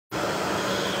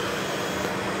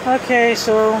Okay,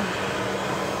 so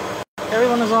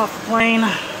everyone is off the plane.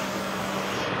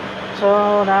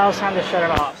 So now it's time to shut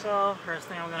it off. So first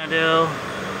thing I'm gonna do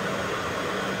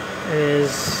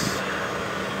is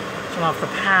turn off the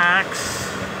packs,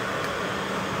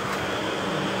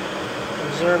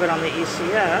 observe it on the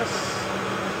ECS.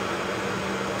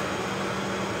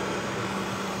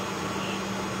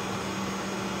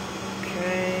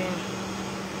 Okay,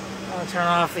 I'll turn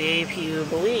off the APU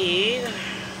bleed.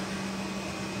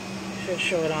 Should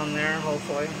show it on there,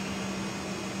 hopefully.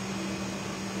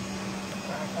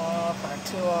 Back off, back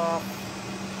 2 off.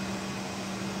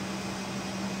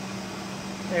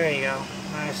 There you go.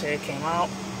 I say it came out.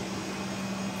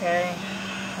 Okay.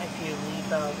 APU bleed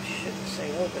valve shouldn't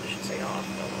say open, it should say off,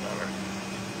 but whatever.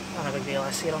 Not a big deal.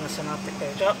 I see it on the synoptic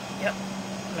page. Oh, yep.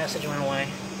 Message went away.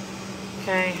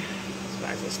 Okay. Let's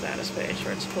back to the status page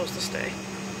where it's supposed to stay.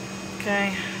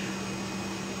 Okay.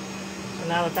 So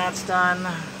now that that's done,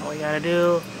 all we gotta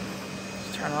do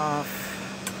is turn off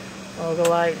logo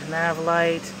light, nav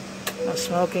light, no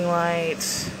smoking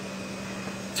lights,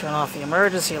 turn off the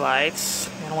emergency lights.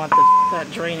 You don't want that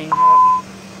draining.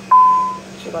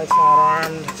 Your light's not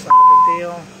armed, it's not a big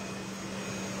deal.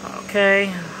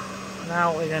 Okay,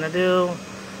 now what we're gonna do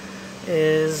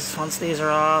is, once these are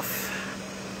off,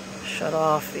 shut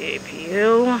off the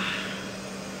APU.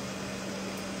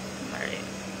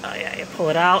 Oh yeah, you pull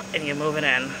it out and you move it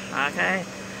in, okay?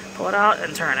 Pull it out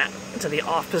and turn it into the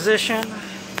off position. And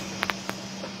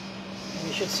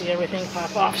you should see everything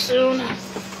pop off soon,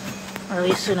 or at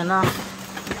least soon enough.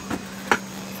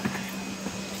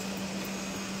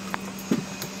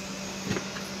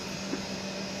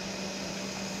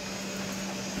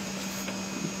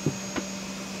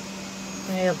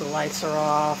 Okay, the lights are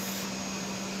off.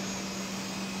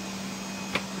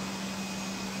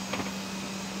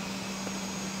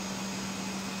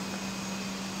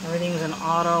 Everything's in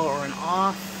auto or in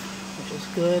off, which is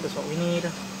good. That's what we need.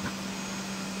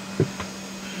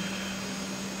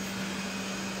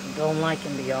 Dome light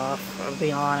can be off or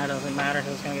be on. It doesn't matter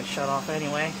because it's going to get shut off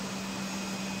anyway.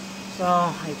 So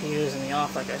APU is in the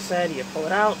off, like I said. You pull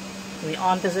it out in the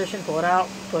on position, pull it out,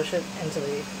 push it into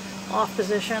the off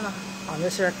position on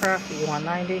this aircraft, the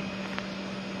E-190.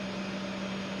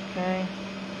 Okay.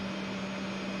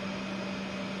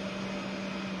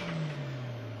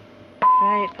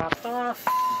 Okay, it popped off.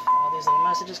 All these little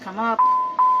messages come up.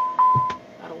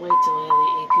 Gotta wait till the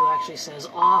APU actually says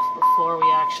off before we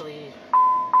actually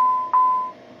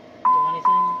do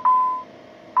anything.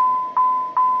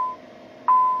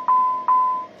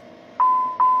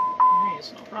 Okay,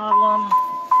 it's no problem.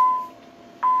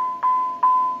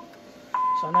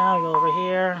 So now we go over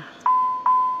here.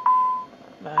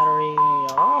 Battery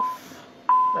off.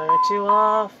 Battery 2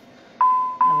 off.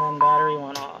 And then battery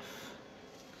 1 off.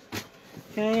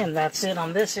 Okay, and that's it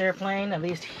on this airplane, at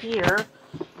least here.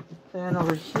 Then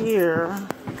over here,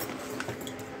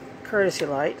 courtesy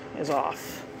light is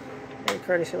off. Okay,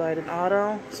 courtesy light in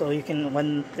auto, so you can,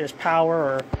 when there's power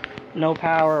or no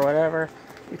power or whatever,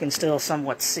 you can still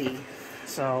somewhat see.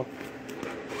 So,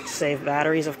 save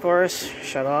batteries, of course,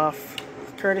 shut off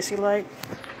courtesy light,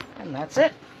 and that's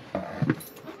it.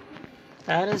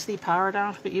 That is the power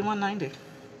down for the E-190.